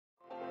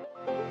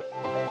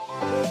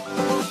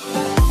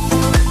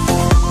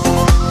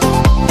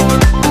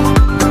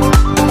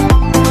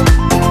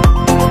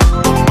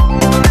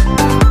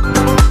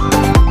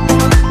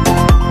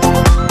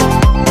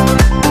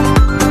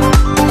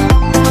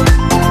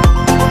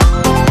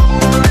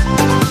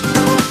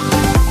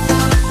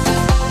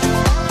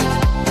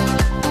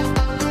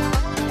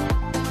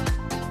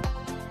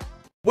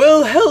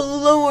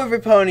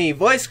Pony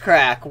voice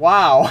crack.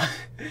 Wow.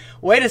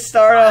 Way to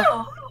start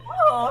off.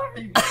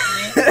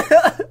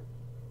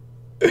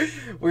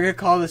 We're gonna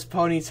call this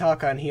Pony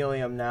Talk on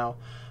Helium now.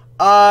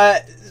 So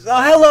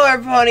hello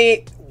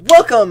everybody.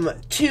 Welcome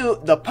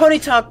to the Pony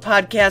Talk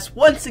podcast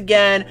once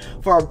again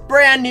for a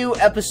brand new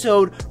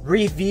episode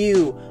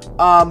review.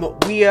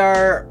 We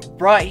are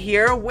brought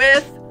here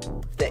with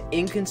the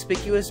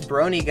inconspicuous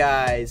Brony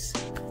guys.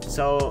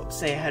 So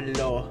say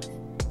hello.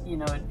 You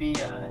know, it'd be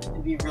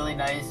really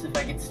nice if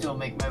I could still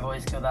make my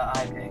voice go that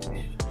high pitched.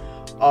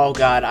 Oh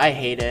god, I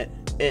hate it.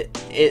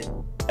 It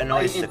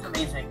annoys It's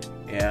amazing.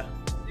 Yeah.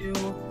 Do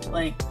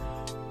like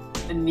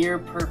a near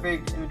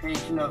perfect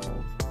imitation of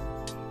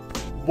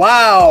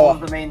wow.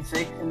 the main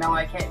six, and now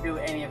I can't do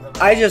any of them.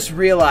 I just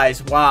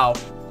realized, wow.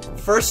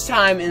 First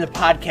time in the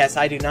podcast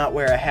I do not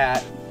wear a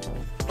hat.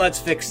 Let's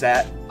fix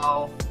that.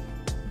 Oh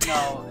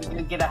no,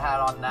 get a hat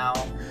on now.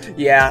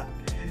 Yeah.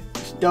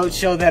 Don't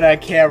show that on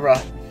camera.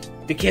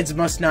 The kids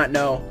must not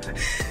know.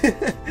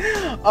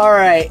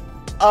 Alright.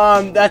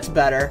 That's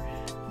better.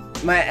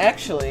 My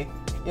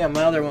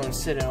other one's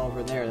sitting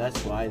over there.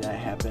 That's why that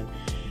happened.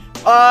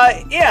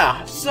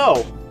 Yeah,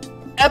 so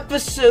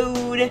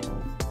episode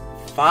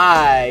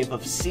 5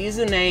 of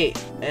season 8,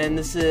 and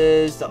this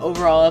is the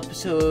overall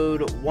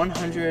episode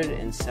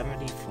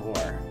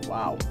 174.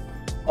 Wow.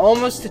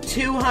 Almost to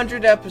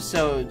 200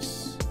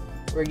 episodes.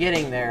 We're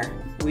getting there.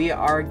 We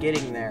are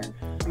getting there.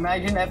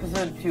 Imagine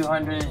episode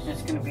 200 is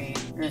just gonna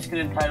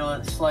entitle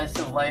it Slice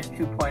of Life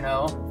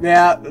 2.0.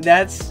 Yeah,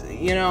 that's,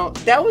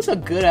 that was a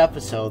good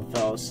episode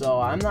though,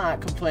 so I'm not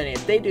complaining.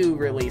 If they do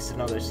release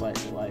another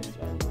Slice of Life,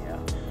 then yeah.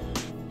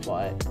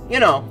 But,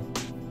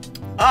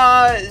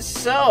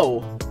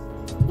 so,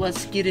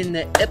 let's get in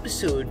the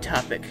episode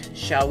topic,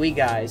 shall we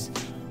guys?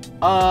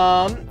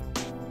 Well,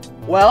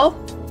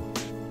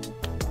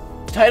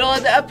 title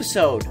of the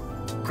episode,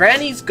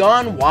 Grannies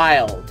Gone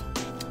Wild.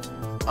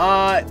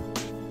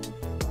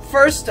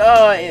 First,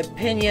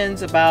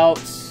 opinions about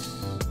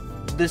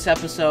this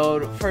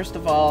episode. First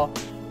of all,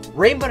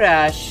 Rainbow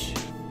Dash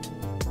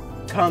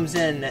comes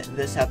in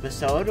this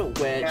episode,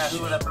 which... Yeah,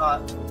 who would have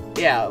thought?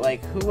 Yeah,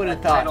 like, who would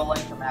have thought? Title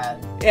like the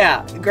hat.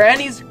 Yeah,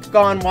 Granny's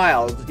Gone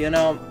Wild,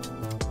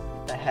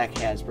 the heck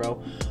has,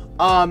 bro.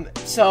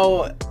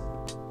 So,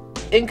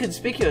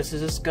 Inconspicuous,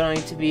 is this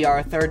going to be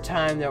our third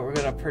time that we're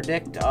going to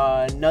predict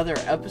another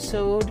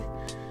episode?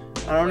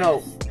 I don't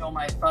know. Steal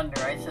my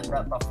thunder. I said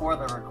that before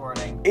the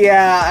recording.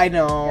 Yeah, I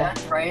know. Yeah,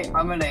 that's right.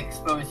 I'm gonna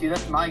expose you.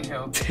 That's my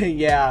joke.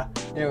 Yeah,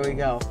 there we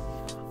go.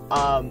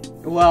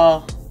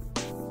 Well,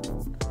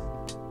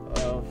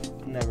 oh,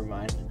 never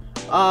mind.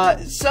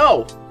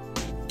 So,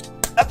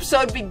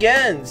 episode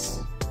begins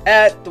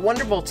at the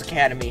Wonderbolts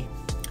Academy,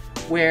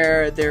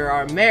 where there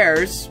are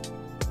mares,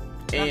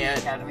 and... Not the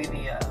Academy,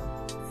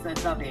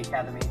 that's not the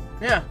Academy.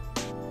 Yeah.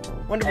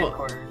 Wonderbolt.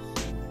 Headquarters.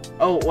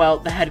 Oh, well,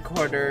 the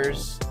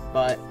headquarters,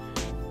 but...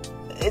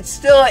 It's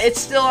still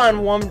on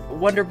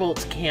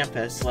Wonderbolt's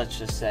campus, let's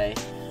just say.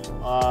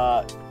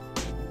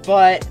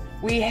 But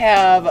we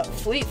have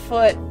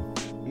Fleetfoot,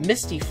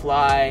 Misty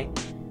Fly,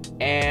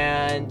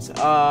 and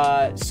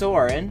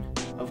Soren,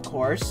 of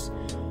course.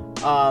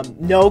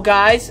 No,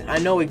 guys, I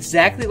know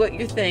exactly what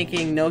you're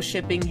thinking. No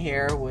shipping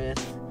here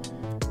with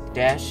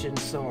Dash and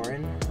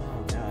Soren.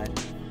 Oh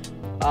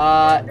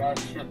god.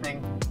 Dash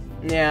shipping.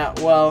 Yeah,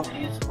 well.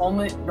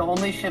 The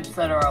only ships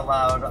that are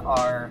allowed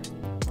are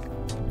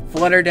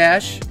Flutter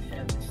Dash.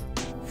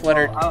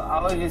 Flutter. Well, I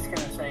was just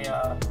gonna say,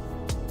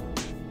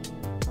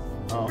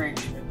 great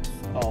ships.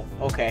 Oh,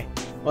 okay.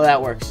 Well,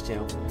 that works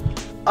too.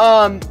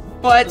 But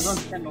those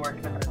don't tend to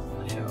work better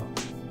than the show.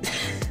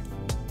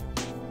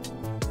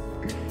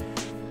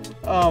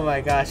 Oh my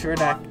gosh, we're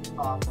not.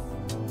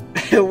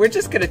 We're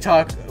just gonna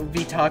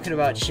be talking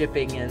about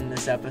shipping in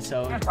this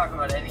episode. We're not talking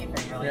about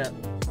anything really. Yeah.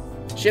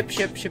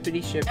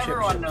 Shippity ship.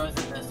 Everyone knows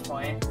at this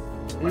point.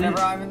 Whenever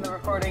I'm in the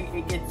recording,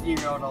 it gets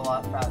zeroed a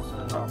lot faster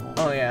than normal.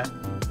 Oh yeah,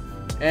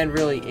 and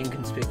really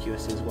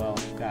inconspicuous as well,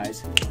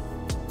 guys.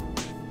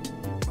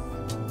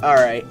 All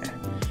right.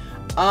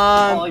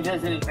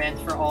 Apologize in advance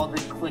for all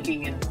the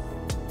clicking and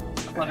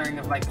cluttering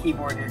of my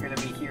keyboard you're gonna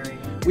be hearing.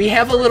 We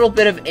have a little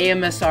bit of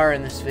AMSR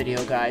in this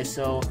video, guys,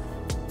 so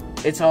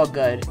it's all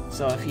good.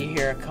 So if you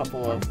hear a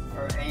couple of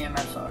or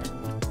AMSR.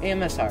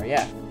 AMSR,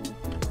 yeah.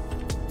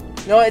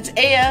 No, it's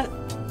AS.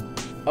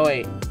 Oh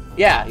wait,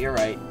 yeah, you're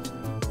right.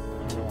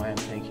 I'm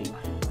thinking.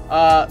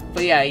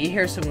 But yeah, you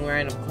hear some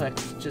random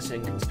clicks, just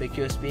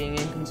inconspicuous being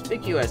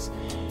inconspicuous.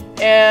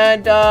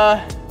 And,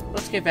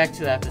 let's get back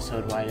to the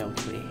episode, why don't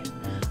we?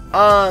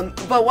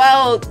 But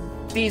while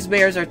these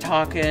mares are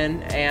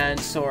talking, and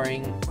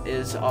Soaring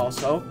is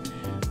also,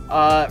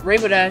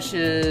 Rainbow Dash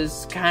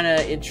is kind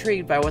of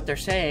intrigued by what they're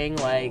saying,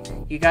 like,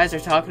 you guys are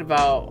talking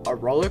about a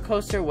roller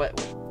coaster,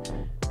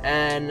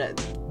 and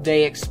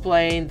they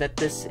explain that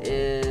this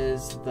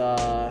is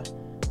the...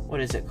 What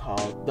is it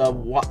called? The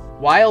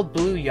Wild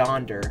Blue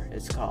Yonder,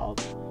 it's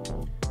called.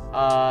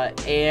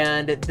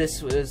 And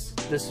this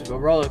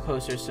roller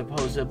coaster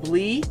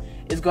supposedly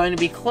is going to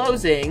be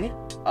closing,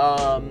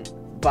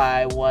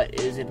 by what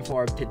is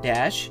informed to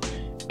Dash.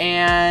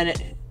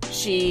 and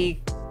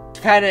she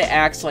kind of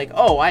acts like,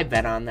 oh, I've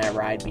been on that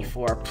ride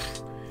before.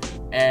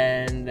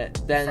 And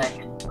then...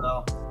 Second,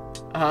 though.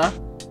 Huh?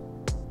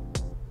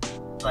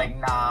 Like,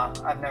 nah,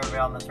 I've never been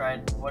on this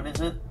ride. What is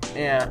it?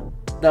 Yeah.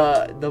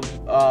 The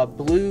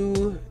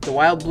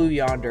Wild Blue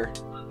Yonder.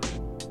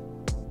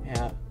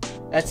 Yeah.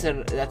 That's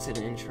an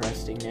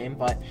interesting name,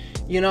 but,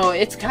 you know,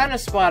 it's kind of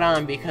spot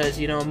on because,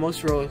 you know,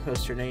 most roller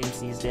coaster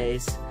names these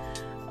days,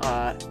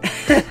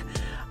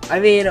 I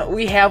mean,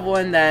 we have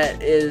one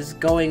that is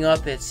going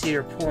up at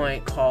Cedar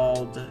Point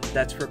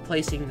that's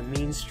replacing the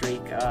Mean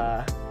Streak,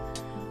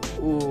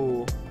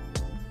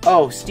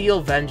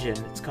 Steel Vengeance,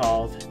 it's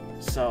called,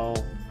 so...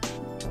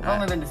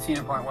 I've only been to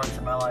Cedar Point once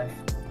in my life.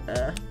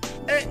 That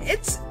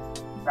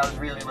was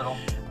really little.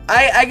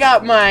 I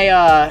got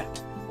my,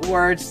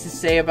 words to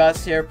say about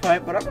Cedar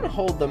Point, but I'm gonna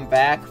hold them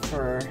back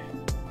for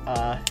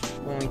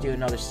when we do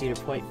another Cedar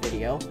Point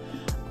video.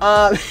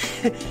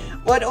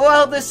 But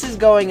while this is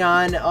going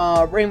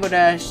on, Rainbow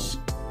Dash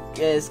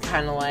is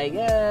kind of like,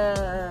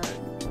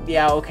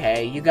 yeah,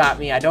 okay, you got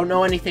me. I don't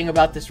know anything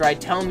about this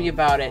ride. Tell me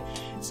about it.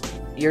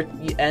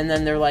 And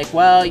then they're like,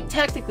 well,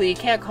 technically you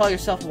can't call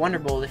yourself a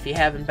Wonderbolt if you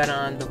haven't been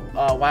on the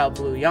Wild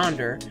Blue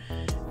Yonder.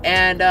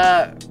 And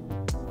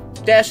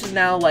Dash is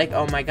now like,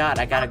 oh my god,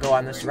 I gotta go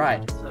on this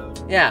ride.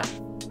 Yeah,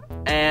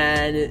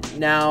 and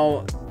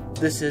now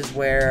this is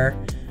where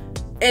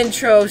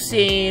intro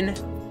scene,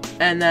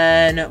 and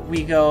then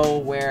we go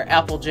where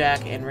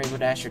Applejack and Rainbow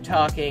Dash are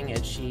talking,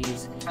 and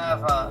she's...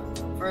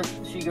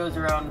 First she goes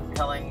around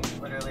telling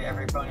literally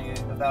every pony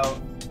about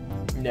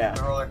the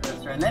roller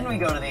coaster, and then we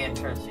go to the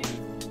intro scene.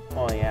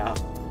 Oh, yeah.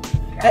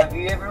 Have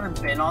you ever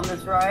been on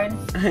this ride?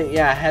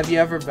 Yeah, have you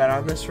ever been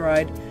on this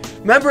ride?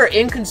 Remember,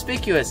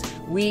 Inconspicuous,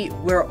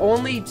 we're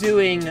only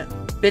doing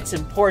bits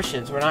and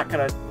portions. We're not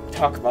gonna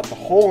talk about the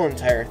whole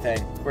entire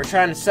thing. We're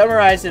trying to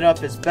summarize it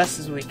up as best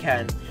as we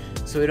can,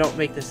 so we don't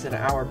make this an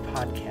hour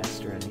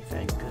podcast or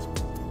anything, because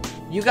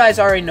you guys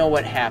already know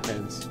what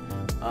happens.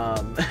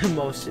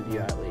 Most of you,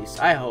 at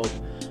least. I hope.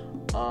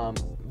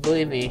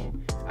 Believe me,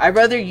 I'd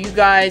rather you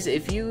guys,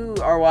 if you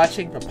are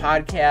watching the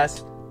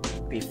podcast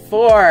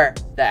before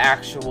the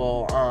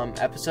actual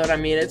episode, I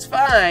mean, it's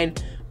fine,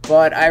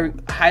 but I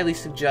highly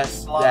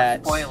suggest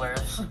that... A lot of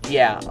spoilers.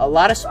 Yeah, a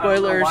lot of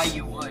spoilers. I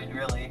don't know why you would,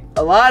 really.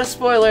 A lot of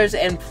spoilers,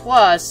 and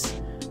plus,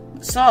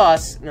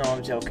 sauce... No,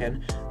 I'm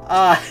joking.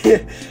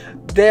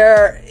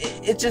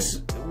 It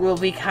just will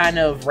be kind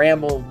of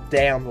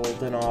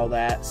ramble-dambled and all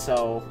that,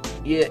 so...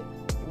 Yeah,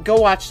 go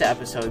watch the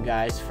episode,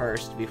 guys,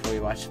 first, before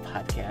you watch the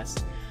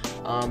podcast.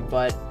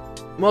 But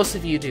most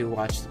of you do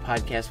watch the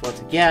podcast once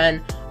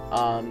again,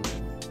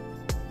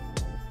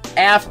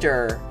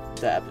 after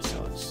the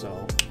episode,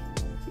 so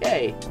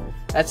yay,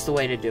 that's the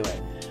way to do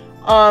it.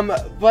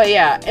 But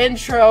yeah,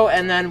 intro,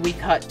 and then we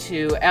cut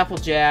to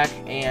Applejack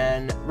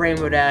and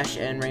Rainbow Dash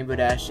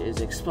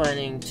is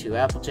explaining to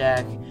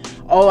Applejack,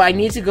 oh, I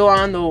need to go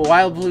on the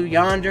Wild Blue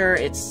Yonder,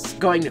 it's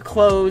going to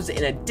close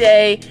in a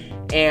day,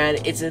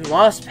 and it's in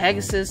Las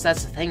Pegasus,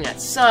 that's the thing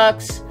that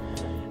sucks,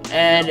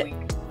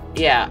 and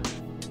yeah,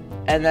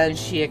 and then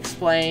she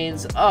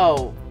explains,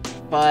 oh,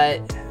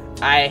 but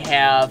I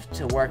have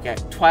to work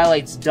at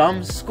Twilight's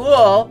dumb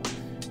school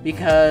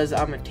because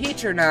I'm a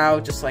teacher now,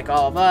 just like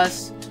all of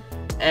us.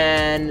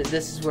 And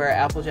this is where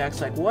Applejack's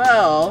like,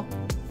 well,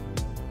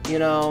 you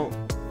know,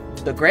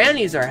 the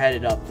Grannies are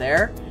headed up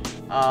there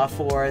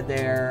for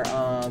their,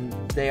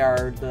 they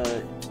are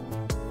the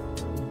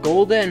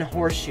Golden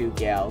Horseshoe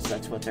Gals,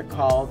 that's what they're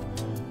called.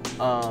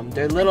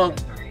 They're little,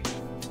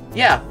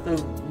 yeah,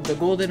 the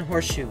Golden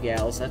Horseshoe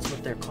Gals, that's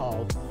what they're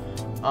called.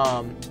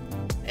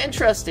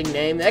 Interesting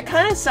name. That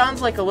kind of sounds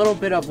like a little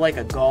bit of like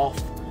a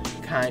golf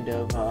kind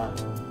of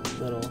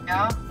little,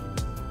 yeah,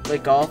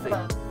 like golfing.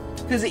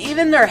 Because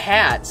even their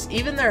hats,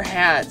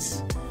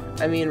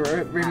 I mean,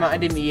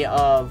 reminded me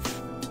of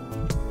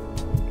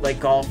like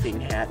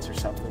golfing hats or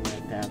something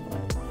like that.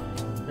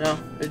 But no,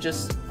 they're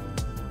just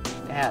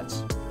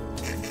hats.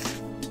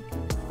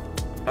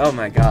 Oh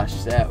my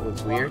gosh, that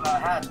was weird.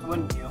 Hats,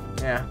 wouldn't you?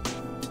 Yeah.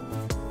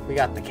 We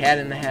got the cat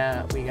in the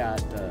hat. We got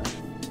the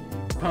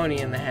pony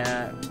in the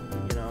hat.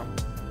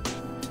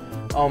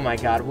 Oh my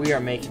god, we are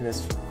making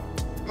this...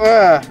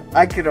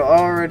 I could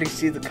already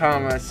see the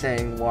comments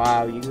saying,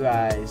 wow, you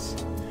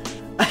guys.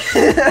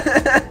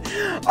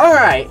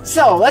 Alright,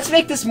 so let's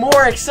make this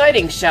more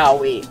exciting, shall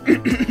we?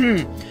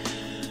 The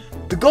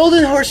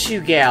Golden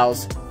Horseshoe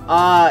Gals.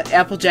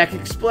 Applejack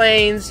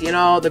explains, you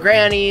know, the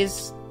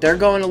Grannies, they're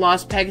going to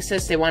Las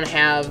Pegasus, they want to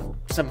have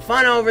some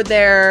fun over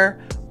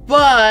there,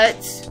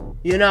 but,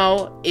 you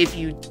know, if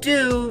you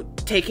do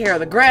take care of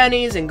the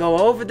Grannies and go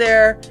over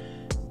there,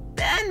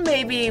 then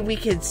maybe we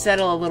could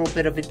settle a little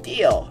bit of a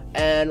deal.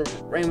 And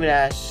Rainbow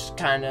Dash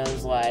kind of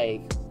is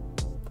like,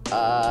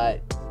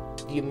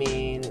 you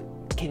mean,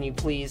 can you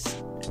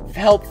please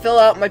help fill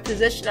out my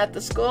position at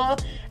the school?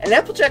 And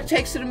Applejack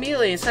takes it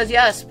immediately and says,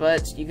 yes,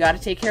 but you gotta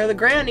take care of the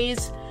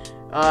Grannies.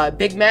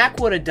 Big Mac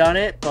would have done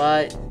it,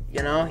 but,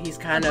 you know, he's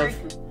kind of...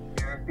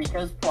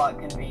 Because plot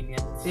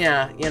convenience.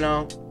 Yeah, you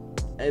know,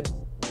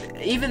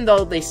 even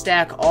though they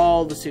stack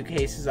all the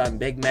suitcases on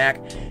Big Mac,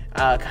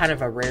 kind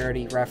of a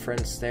rarity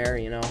reference there,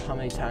 you know, how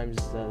many times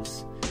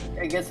does...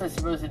 I guess I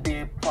suppose it'd be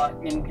a plot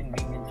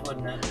inconvenience,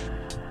 wouldn't it?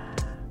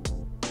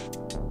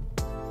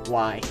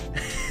 Why?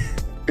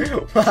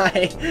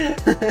 Why?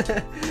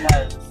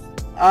 Because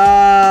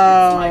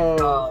oh,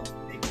 it's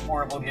like big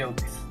horrible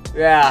jokes.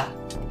 Yeah.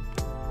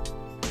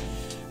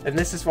 And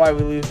this is why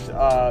we lose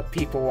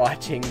people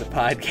watching the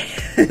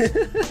podcast.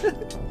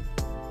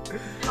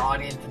 The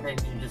audience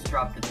attention just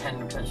dropped to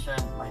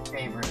 10%. My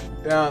favorite.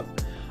 Yeah.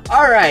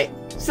 Alright,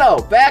 so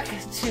back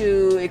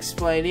to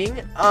explaining.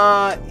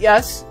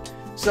 Yes.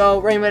 So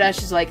Rainbow Dash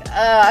is like,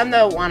 I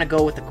don't want to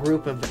go with a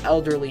group of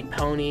elderly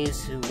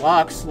ponies who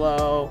walk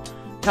slow,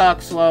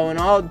 talk slow,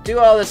 and do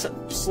all this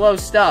slow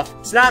stuff.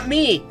 It's not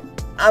me.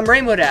 I'm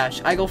Rainbow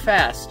Dash. I go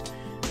fast.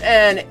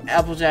 And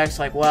Applejack's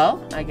like,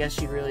 well, I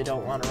guess you really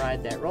don't want to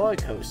ride that roller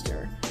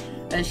coaster.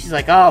 And she's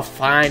like, oh,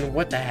 fine,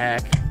 what the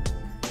heck.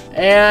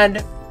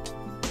 And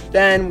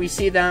then we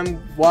see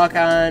them walk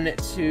on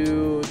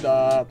to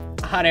the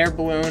hot air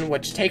balloon,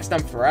 which takes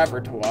them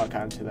forever to walk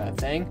onto that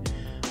thing.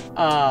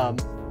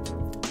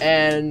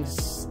 And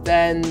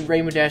then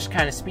Rainbow Dash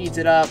kind of speeds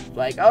it up,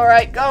 like,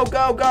 alright, go,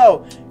 go,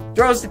 go!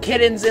 Throws the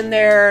kittens in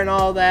there and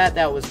all that.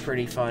 That was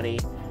pretty funny.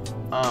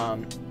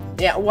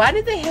 Yeah, why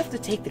did they have to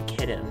take the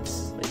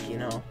kittens? Like, you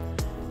know,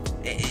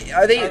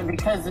 are they...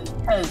 Because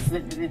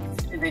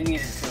they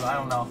needed to, I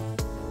don't know.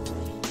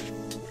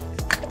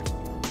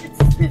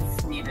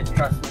 It's needed,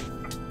 trust me.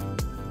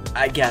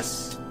 I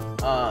guess.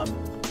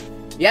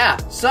 Yeah,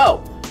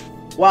 so,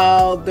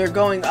 while they're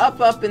going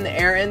up in the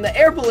air, and the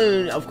air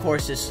balloon, of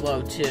course, is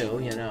slow too,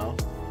 you know.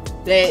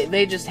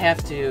 They just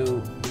have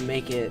to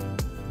make it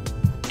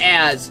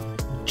as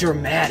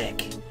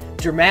dramatic.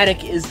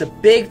 Dramatic is the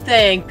big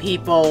thing,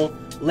 people.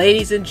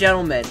 Ladies and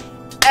gentlemen,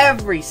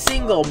 every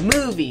single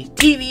movie,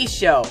 TV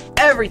show,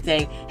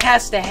 everything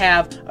has to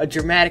have a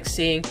dramatic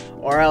scene,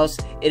 or else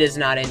it is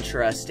not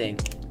interesting.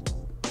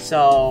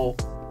 So,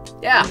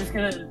 yeah. I'm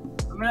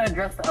gonna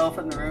address the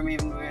elephant in the room,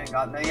 even though we haven't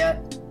gotten there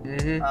yet.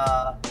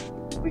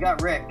 Mm-hmm. We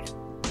got Rick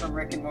from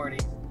Rick and Morty.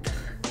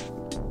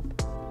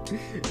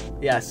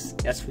 Yes,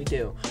 we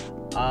do.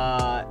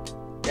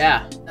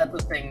 Yeah. That's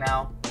the thing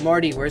now.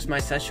 Morty, where's my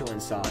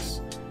Szechuan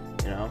sauce?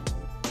 You know?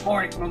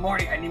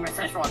 Morty, I need my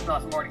Szechuan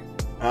sauce, Morty.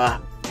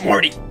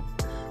 Morty.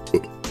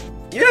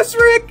 Yes,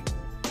 Rick.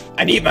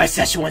 I need my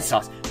Szechuan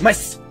sauce.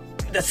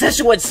 The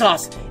Szechuan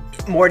sauce,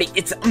 Morty.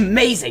 It's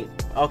amazing.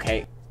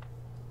 Okay.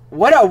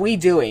 What are we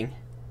doing?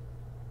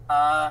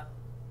 I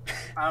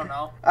don't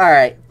know. All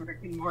right. Rick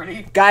and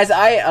Morty. Guys,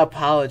 I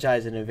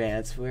apologize in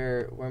advance.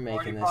 We're making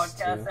Morty this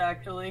podcast, too.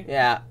 actually.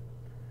 Yeah.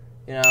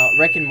 You know,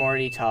 Rick and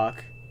Morty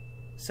talk.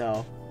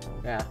 So,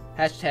 yeah.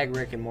 Hashtag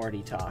Rick and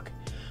Morty talk.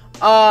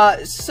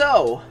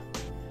 So,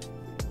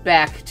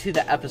 back to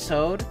the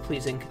episode.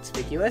 Please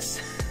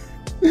inconspicuous.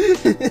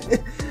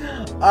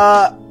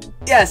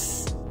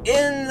 Yes.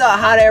 In the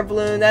hot air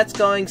balloon, that's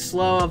going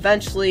slow.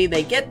 Eventually,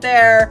 they get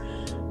there.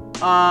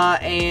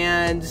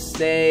 And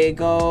they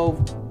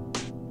go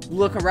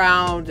look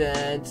around,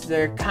 and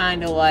they're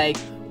kind of like,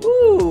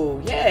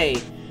 ooh,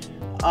 yay.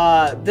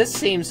 This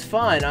seems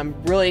fun. I'm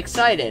really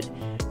excited.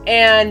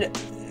 And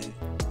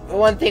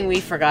one thing we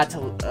forgot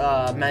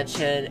to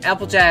mention,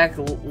 Applejack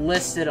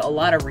listed a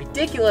lot of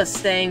ridiculous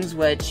things,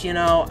 which, you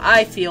know,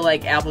 I feel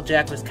like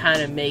Applejack was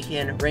kind of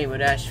making Rainbow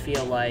Dash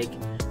feel like,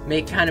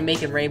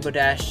 making Rainbow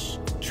Dash,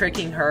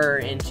 tricking her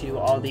into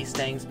all these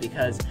things,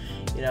 because,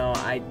 you know,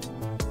 I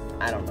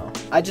don't know.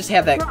 I just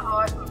have that. That's not how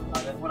I felt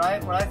about it. What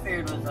I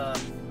figured was,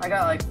 I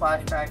got like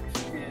flashbacks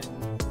to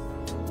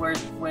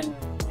when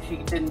she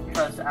didn't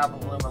trust Apple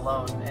Bloom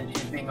alone and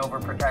she's being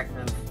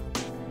overprotective.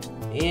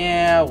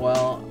 Yeah,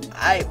 well,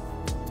 I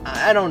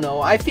don't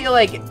know. I feel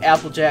like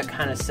Applejack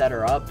kind of set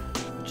her up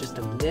just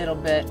a little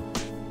bit,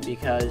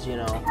 because, you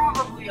know.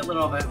 Probably a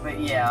little bit, but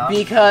yeah.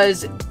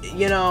 Because,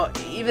 you know,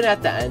 even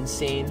at the end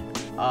scene,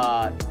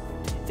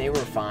 they were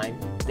fine.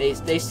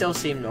 They still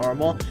seem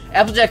normal.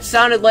 Applejack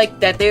sounded like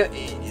that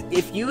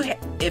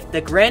if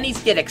the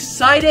grannies get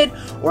excited,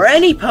 or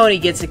any pony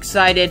gets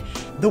excited,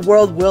 the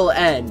world will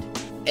end.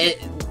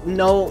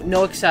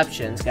 No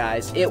exceptions,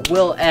 guys. It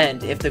will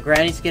end. If the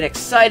grannies get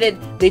excited,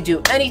 they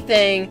do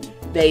anything,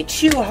 they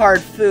chew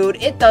hard food,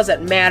 it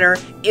doesn't matter.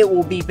 It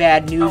will be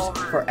bad news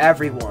for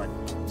everyone.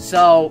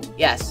 So,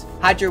 yes,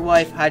 hide your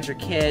wife, hide your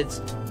kids,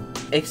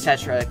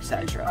 etc.,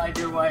 etc. Hide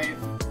your wife.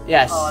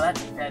 Yes. Oh,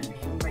 that's a dead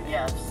meme, but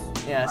yes.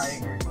 Yes. I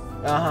agree.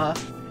 Uh-huh.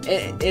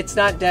 It's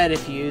not dead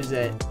if you use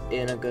it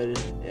in a good,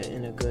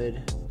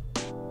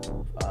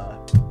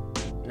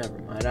 never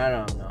mind, I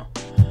don't know.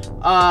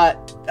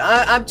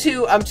 I'm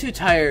too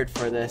tired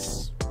for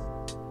this.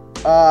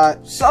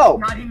 So.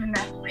 Not even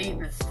that late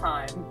this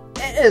time.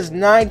 It is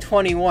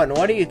 9:21,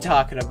 what are you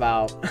talking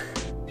about?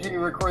 You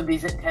record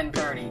these at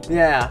 10:30.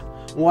 Yeah,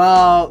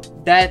 well,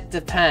 that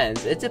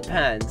depends. It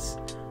depends.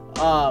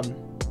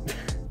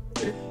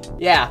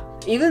 Yeah.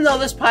 Even though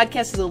this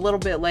podcast is a little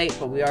bit late,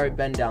 but we already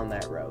been down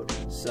that road.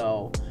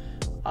 So,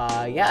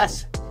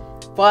 yes.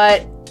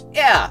 But,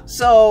 yeah,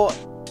 so,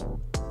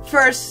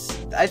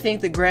 first, I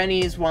think the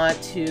Grannies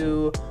want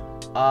to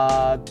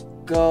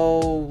go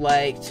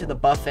like to the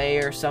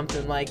buffet or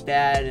something like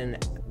that,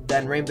 and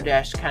then Rainbow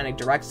Dash kind of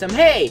directs them,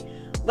 hey,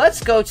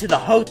 let's go to the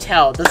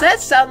hotel. Does that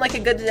sound like a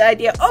good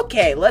idea?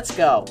 Okay, let's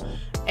go.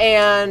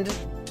 And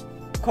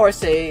of course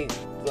they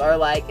are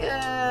like,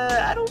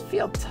 I don't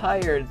feel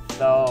tired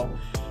though.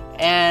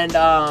 And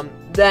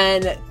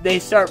then they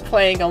start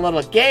playing a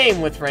little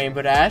game with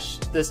Rainbow Dash,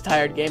 this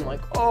tired game,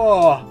 like,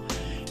 oh,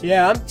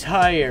 yeah, I'm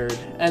tired.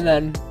 And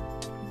then,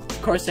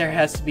 of course, there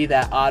has to be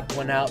that odd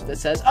one out that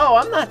says, oh,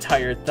 I'm not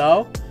tired,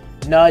 though.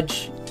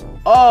 Nudge.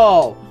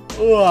 Oh,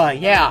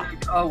 yeah.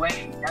 Oh,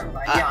 wait, never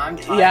mind. Yeah, I'm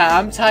tired. Yeah,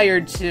 I'm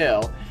tired,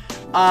 too.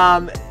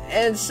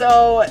 And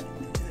so,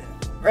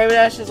 Rainbow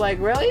Dash is like,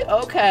 really?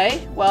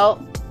 Okay,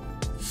 well,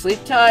 sleep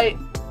tight,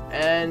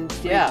 and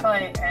yeah. Sleep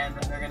tight, and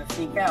then they're gonna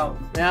sneak out.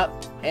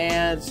 Yep.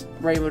 And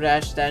Rainbow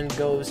Dash then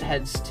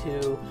heads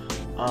to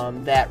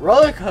that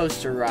roller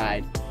coaster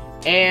ride,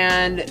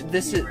 and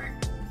this is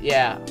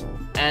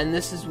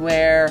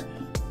where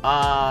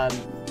of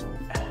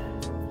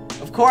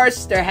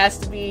course there has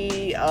to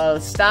be a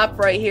stop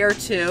right here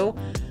too.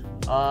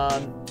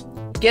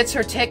 Gets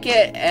her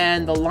ticket,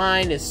 and the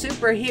line is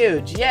super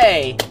huge.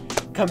 Yay!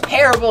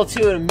 Comparable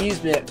to an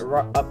amusement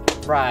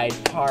ride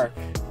park.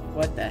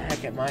 What the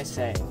heck am I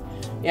saying?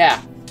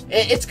 Yeah.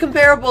 It's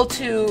comparable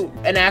to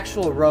an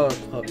actual roller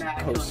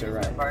coaster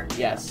ride.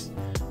 Yes.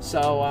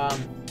 So,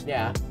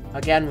 yeah.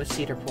 Again with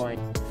Cedar Point.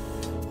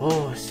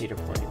 Oh, Cedar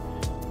Point.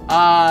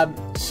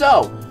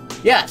 So,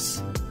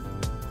 yes.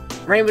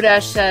 Rainbow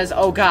Dash says,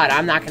 oh god,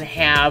 I'm not gonna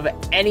have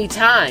any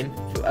time.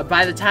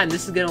 By the time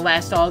this is gonna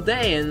last all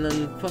day. And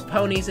then put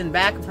ponies in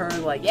back of her,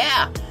 like,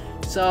 yeah.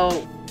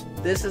 So,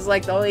 this is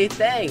like the only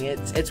thing.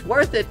 It's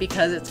worth it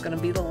because it's gonna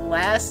be the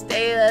last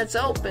day that's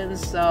open,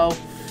 so...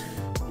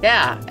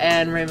 yeah,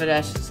 and Rainbow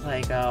Dash is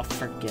like, oh,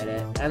 forget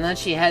it. And then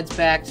she heads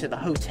back to the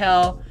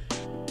hotel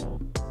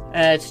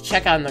to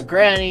check on the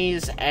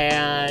Grannies,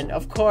 and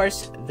of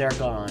course, they're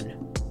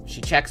gone.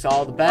 She checks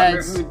all the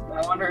beds. I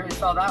wonder who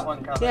saw that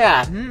one coming.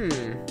 Yeah,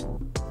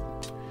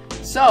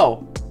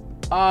 So,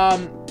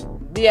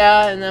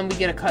 yeah, and then we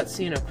get a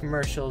cutscene of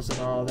commercials and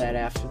all that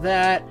after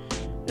that.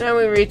 And then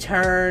we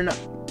return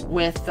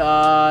with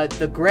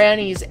the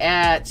Grannies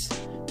at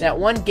that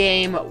one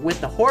game with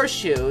the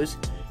horseshoes.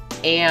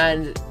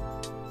 And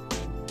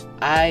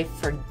I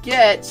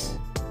forget,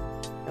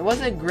 it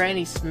wasn't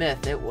Granny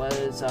Smith, it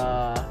was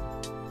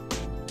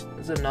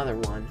another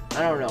one.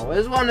 I don't know. It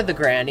was one of the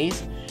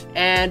Grannies.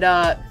 And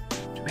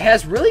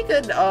has really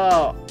good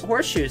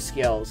horseshoe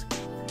skills.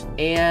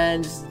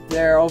 And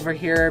they're over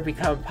here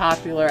become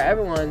popular.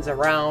 Everyone's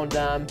around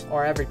them,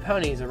 or every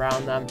pony's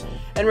around them.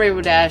 And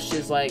Rainbow Dash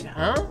is like,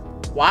 huh?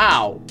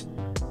 Wow.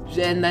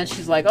 And then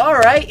she's like,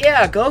 alright,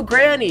 yeah, go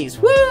Grannies.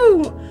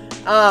 Woo!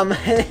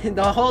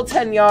 The whole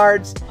 10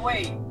 yards.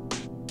 Wait.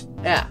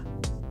 Yeah.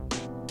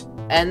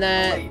 And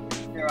then...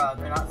 wait, they're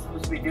not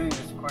supposed to be doing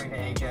this according to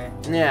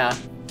AJ. Yeah.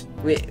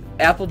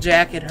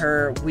 Applejack and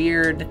her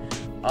weird,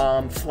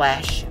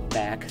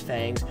 flashback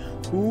things.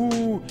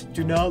 Ooh,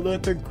 do not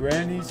let the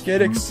Grannies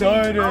get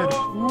excited.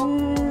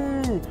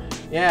 Ooh.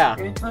 Yeah.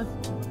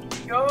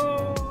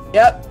 Go.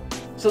 Yep.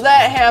 So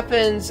that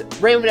happens.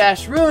 Rainbow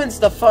Dash ruins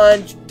the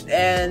fun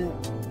and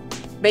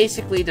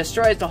basically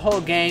destroys the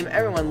whole game.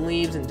 Everyone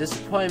leaves in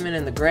disappointment,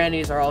 and the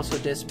Grannies are also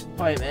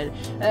disappointment.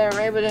 And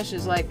Rainbow Dash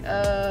is like,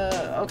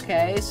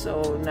 okay,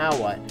 so now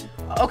what?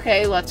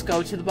 Okay, let's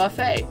go to the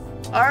buffet.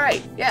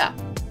 Alright, yeah.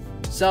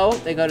 So,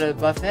 they go to the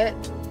buffet,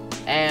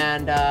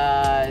 and,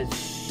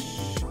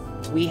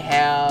 we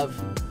have,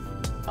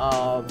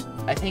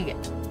 I think,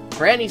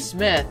 Granny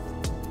Smith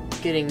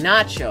getting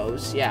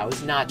nachos. Yeah, it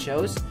was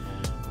nachos.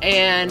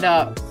 And,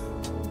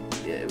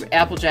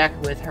 Applejack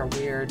with her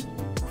weird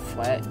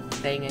flat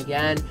thing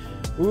again.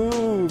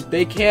 Ooh,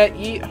 they can't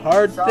eat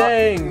hard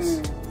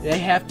things. They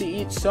have to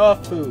eat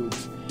soft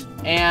foods.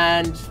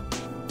 And,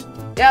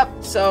 yep,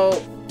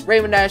 so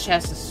Rainbow Dash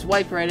has to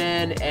swipe right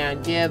in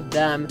and give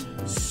them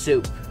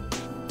soup.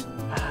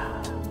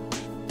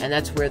 And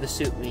that's where the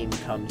soup meme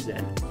comes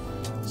in.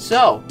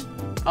 So,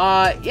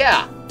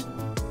 yeah.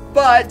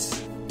 But,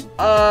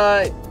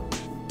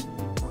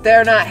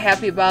 they're not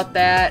happy about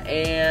that,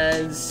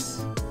 and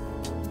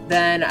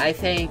then I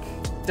think,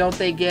 don't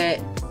they will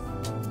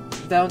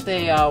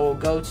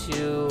go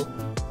to,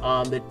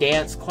 the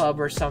dance club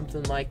or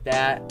something like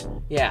that?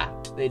 Yeah,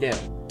 they do.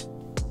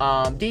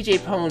 DJ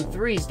Pwn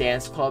 3's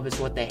dance club is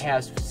what they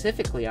have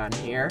specifically on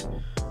here.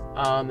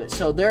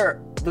 So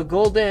they're the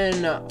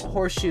Golden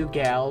Horseshoe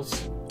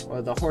Gals,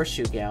 or the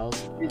Horseshoe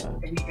Gals.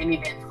 Any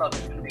dance club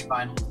is going to be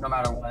vinyl, no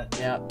matter what.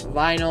 Yeah,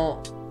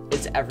 vinyl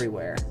is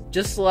everywhere.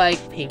 Just like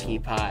Pinkie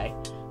Pie.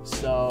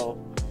 So,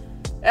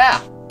 yeah.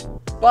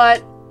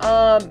 But,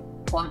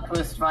 plot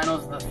twist,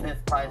 vinyl's the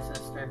fifth pie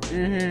sister.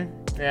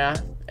 Yeah.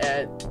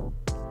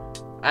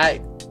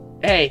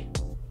 Hey,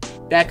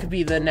 that could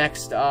be the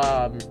next,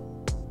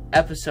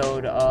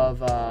 episode of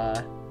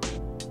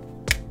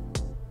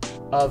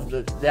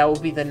that will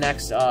be the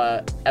next,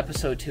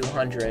 episode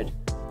 200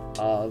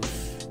 of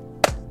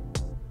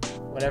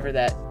whatever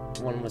that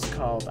one was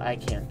called. I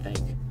can't think.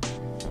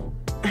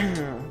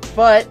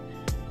 But,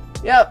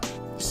 yep.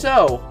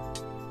 So,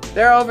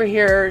 they're over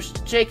here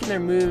shaking their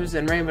moves,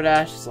 and Rainbow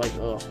Dash is like,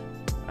 ugh,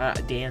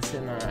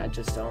 dancing. I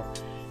just don't.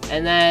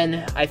 And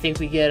then I think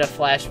we get a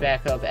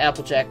flashback of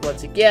Applejack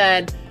once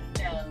again.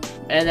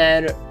 And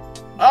then,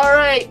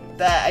 alright,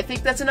 I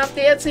think that's enough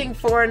dancing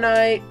for a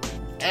night.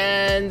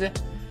 And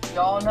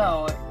y'all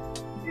know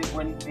it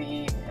wouldn't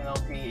be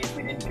MLP if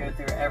we didn't go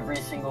through every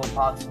single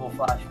possible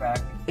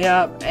flashback.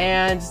 Yep,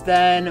 and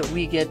then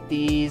we get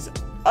these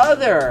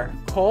other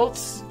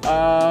Colts,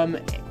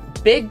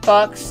 Big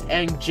Bucks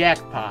and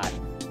Jackpot.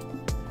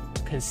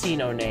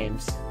 Casino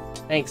names.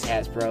 Thanks,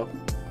 Hasbro.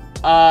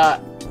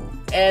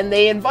 And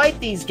they invite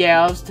these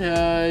gals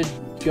to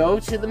go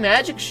to the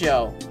magic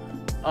show.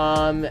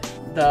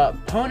 The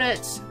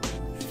Ponet's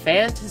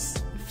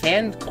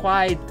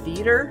Fanquide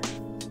Theater?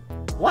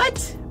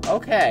 What?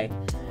 Okay.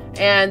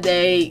 And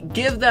they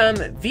give them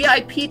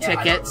VIP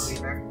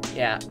tickets.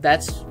 Yeah,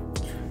 that's...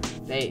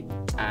 I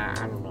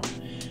don't know.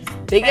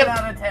 They 10 give...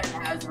 out of 10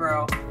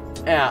 Hasbro.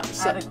 Yeah,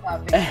 Had a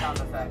clapping sound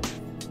effect.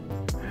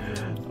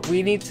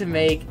 We need to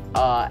make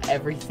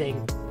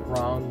everything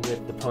wrong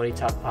with the Pony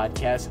Talk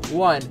podcast.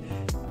 One,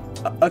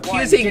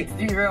 accusing... 1, gets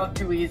derailed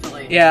too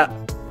easily. Yeah.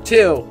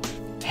 2,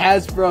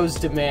 Hasbro's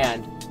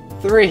demand.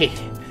 3...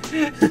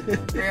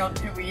 Derailed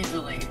too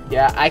easily.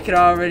 Yeah, I can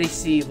already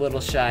see Little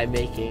Shy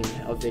making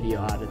a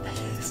video out of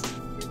this.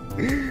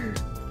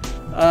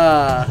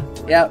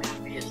 Yep.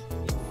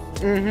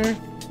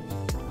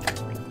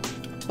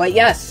 But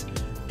yes,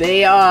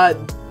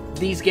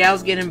 these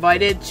gals get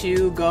invited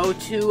to go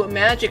to a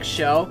magic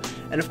show,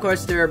 and of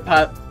course they're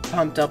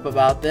pumped up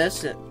about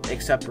this,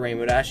 except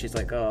Rainbow Dash. She's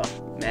like, oh,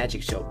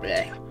 magic show,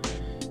 bleh.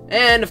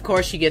 And of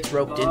course she gets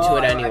roped into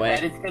it anyway. I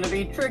bet it's gonna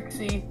be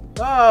Trixie.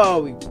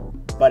 Oh,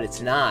 but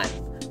it's not.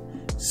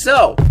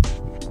 So,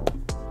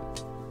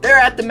 they're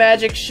at the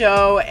magic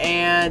show,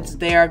 and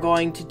they are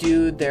going to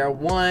do their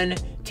one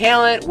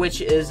talent,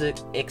 which is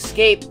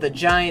escape the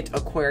giant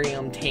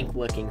aquarium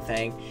tank-looking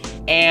thing.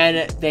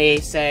 And they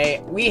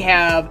say, we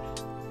have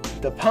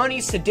the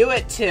ponies to do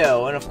it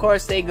too. And of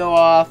course, they go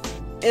off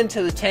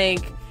into the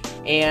tank,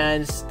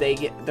 and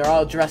they're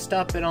all dressed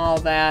up and all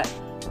that.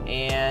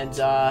 And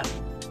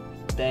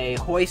they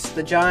hoist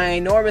the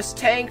ginormous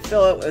tank,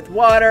 fill it with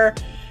water.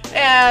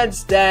 And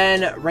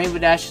then Rainbow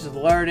Dash is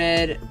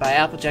alerted by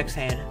Applejack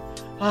saying,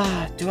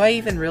 do I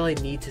even really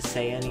need to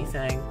say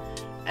anything?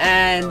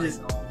 And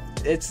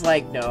it's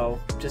like, no,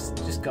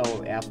 just go,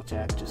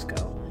 Applejack, just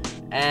go.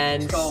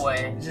 And just go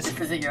away. This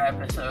isn't your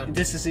episode.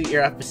 This isn't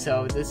your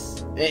episode.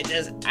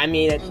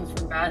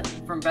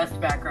 From Best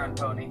Background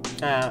Pony.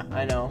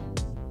 I know.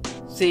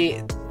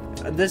 See,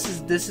 this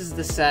is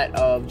the set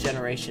of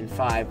Generation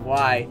 5.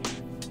 Why?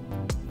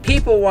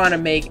 People want to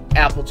make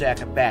Applejack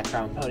a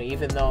background pony,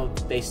 even though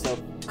they still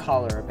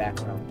call her a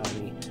background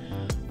pony.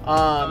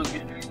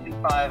 Generation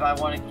 5, I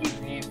want to keep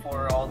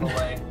G4 all the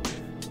way.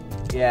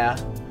 Yeah.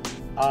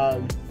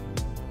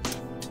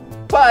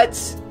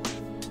 But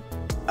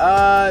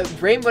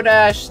Rainbow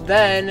Dash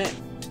then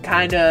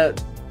kind of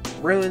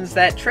ruins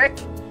that trick,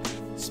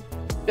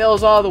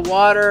 spills all the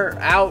water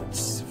out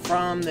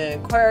from the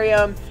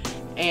aquarium,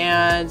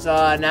 and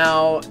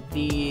now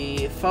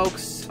the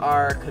folks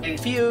are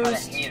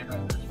confused.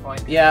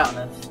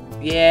 Yeah.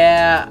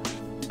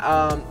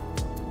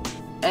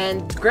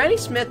 And Granny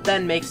Smith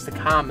then makes the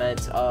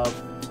comment of,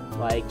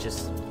 like,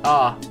 just,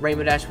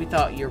 Rainbow Dash, we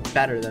thought you're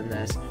better than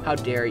this. How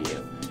dare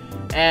you?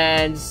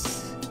 And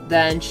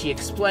then she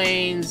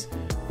explains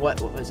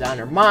what was on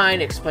her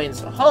mind,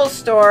 explains the whole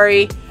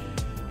story,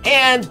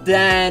 and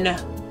then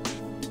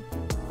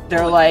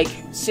they're like,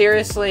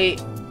 seriously,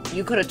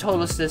 you could have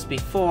told us this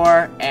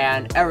before,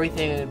 and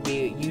everything would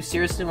be, you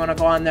seriously want to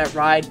go on that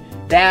ride?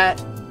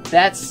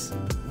 That's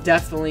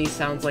definitely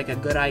sounds like a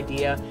good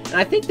idea. And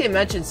I think they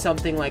mentioned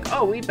something like,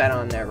 oh, we've been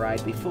on that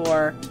ride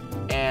before,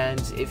 and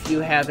if you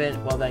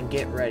haven't, well then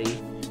get ready.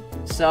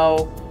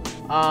 So,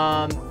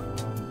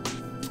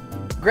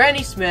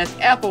 Granny Smith,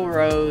 Apple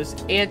Rose,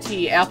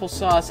 Auntie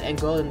Applesauce,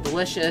 and Golden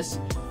Delicious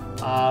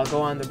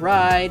go on the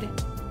ride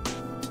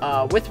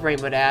with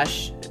Rainbow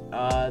Dash,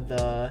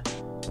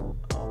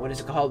 what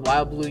is it called?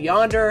 Wild Blue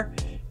Yonder.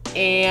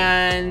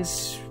 And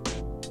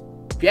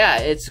yeah,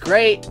 it's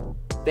great.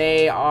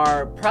 They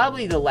are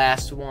probably the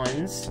last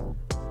ones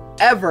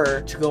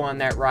ever to go on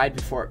that ride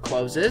before it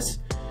closes.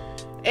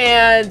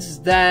 And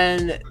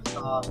then,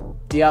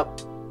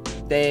 yep,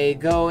 they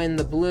go in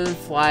the balloon,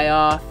 fly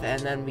off,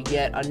 and then we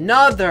get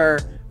another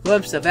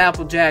glimpse of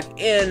Applejack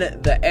in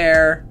the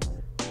air,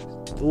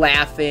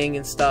 laughing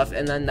and stuff.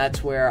 And then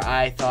that's where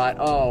I thought,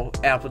 oh,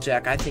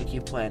 Applejack, I think you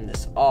planned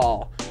this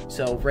all.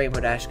 So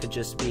Rainbow Dash could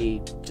just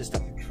be just a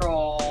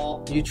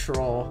troll. You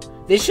troll.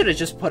 They should have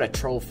just put a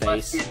troll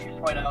face.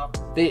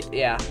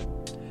 Yeah.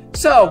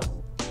 So,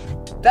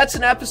 that's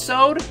an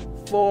episode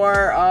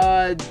for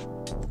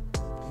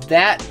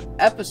that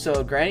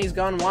episode. Granny's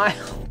Gone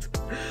Wild.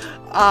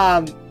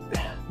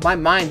 My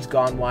mind's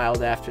gone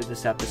wild after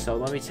this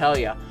episode, let me tell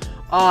you.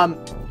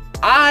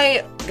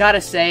 I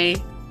gotta say,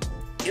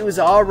 it was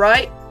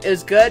alright. it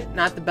was good.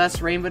 Not the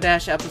best Rainbow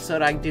Dash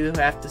episode, I do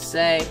have to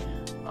say.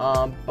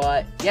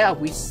 But yeah,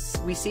 we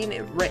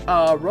seen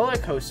roller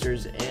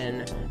coasters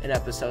in an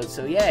episode,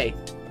 so yay.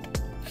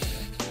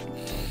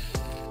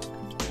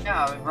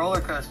 Yeah,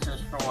 roller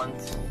coasters for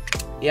once.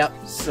 Yep,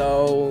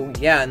 so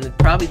yeah, and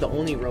probably the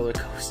only roller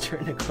coaster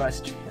in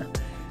Equestria.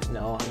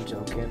 No, I'm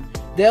joking.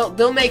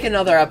 They'll make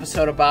another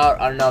episode about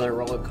another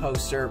roller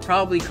coaster,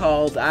 probably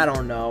called, I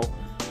don't know,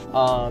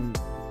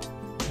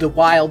 the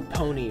Wild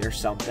Pony or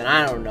something,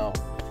 I don't know.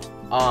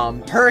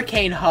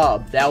 Hurricane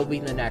Hub, that will be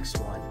the next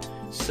one.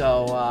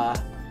 So,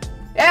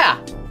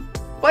 yeah.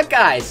 But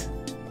guys,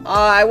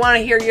 I want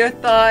to hear your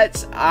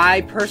thoughts.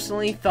 I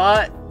personally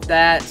thought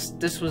that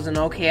this was an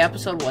okay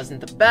episode,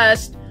 wasn't the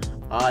best.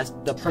 It's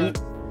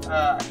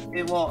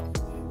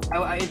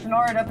an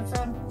alright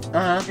episode.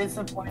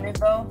 Disappointed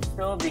though,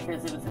 still,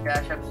 because it was a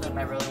Dash episode, and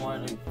I really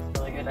wanted a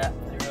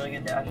really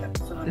good Dash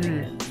episode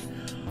because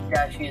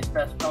Dashy is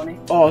best pony.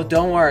 Oh,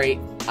 don't worry.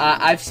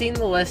 I've seen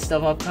the list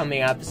of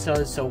upcoming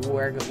episodes, so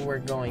we're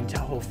going to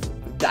hopefully.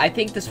 I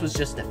think this was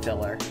just a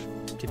filler,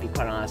 to be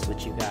quite honest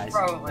with you guys.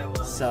 Probably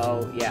was.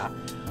 So yeah.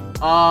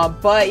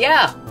 But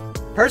yeah,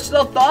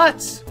 personal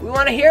thoughts. We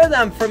want to hear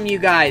them from you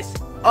guys.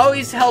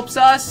 Always helps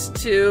us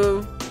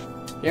to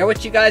hear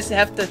what you guys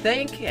have to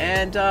think,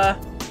 and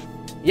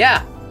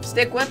yeah,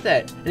 stick with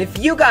it. And if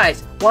you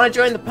guys want to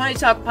join the Pony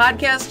Talk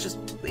podcast, just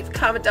leave a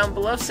comment down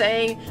below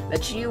saying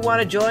that you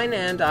want to join,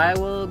 and I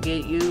will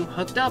get you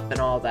hooked up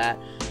and all that.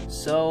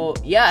 So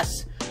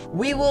yes,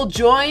 we will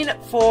join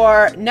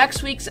for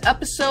next week's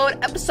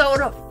episode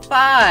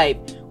 5.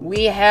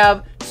 We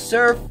have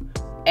Surf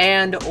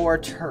and or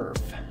Turf.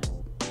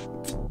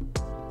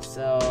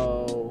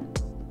 So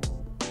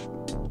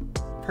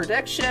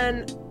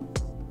prediction,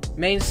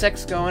 main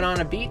 6 going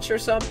on a beach or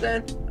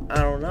something,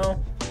 I don't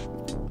know.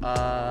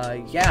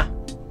 Yeah,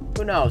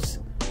 who knows.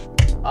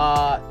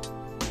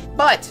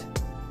 But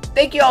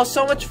thank you all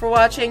so much for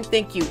watching.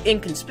 Thank you,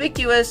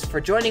 Inconspicuous, for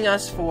joining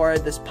us for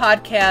this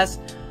podcast.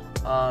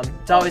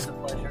 It's always a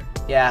pleasure.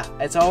 Yeah,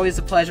 it's always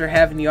a pleasure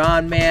having you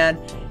on, man.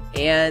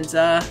 And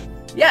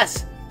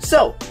yes,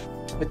 so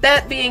with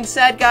that being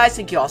said, guys,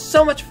 thank you all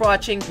so much for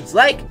watching. Please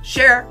like,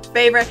 share,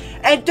 favorite,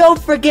 and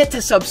don't forget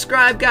to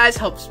subscribe, guys.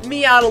 Helps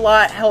me out a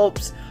lot.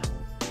 Helps,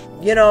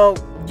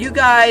 you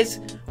guys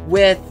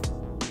with,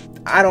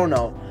 I don't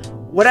know,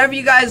 whatever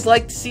you guys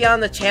like to see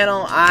on the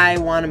channel. I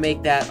want to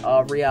make that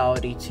a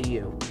reality to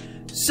you.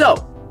 So,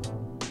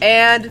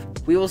 and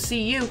we will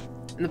see you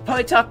in the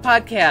Pony Talk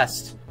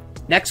podcast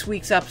next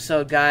week's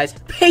episode, guys.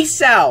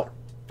 Peace out.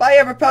 Bye,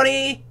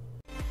 everybody.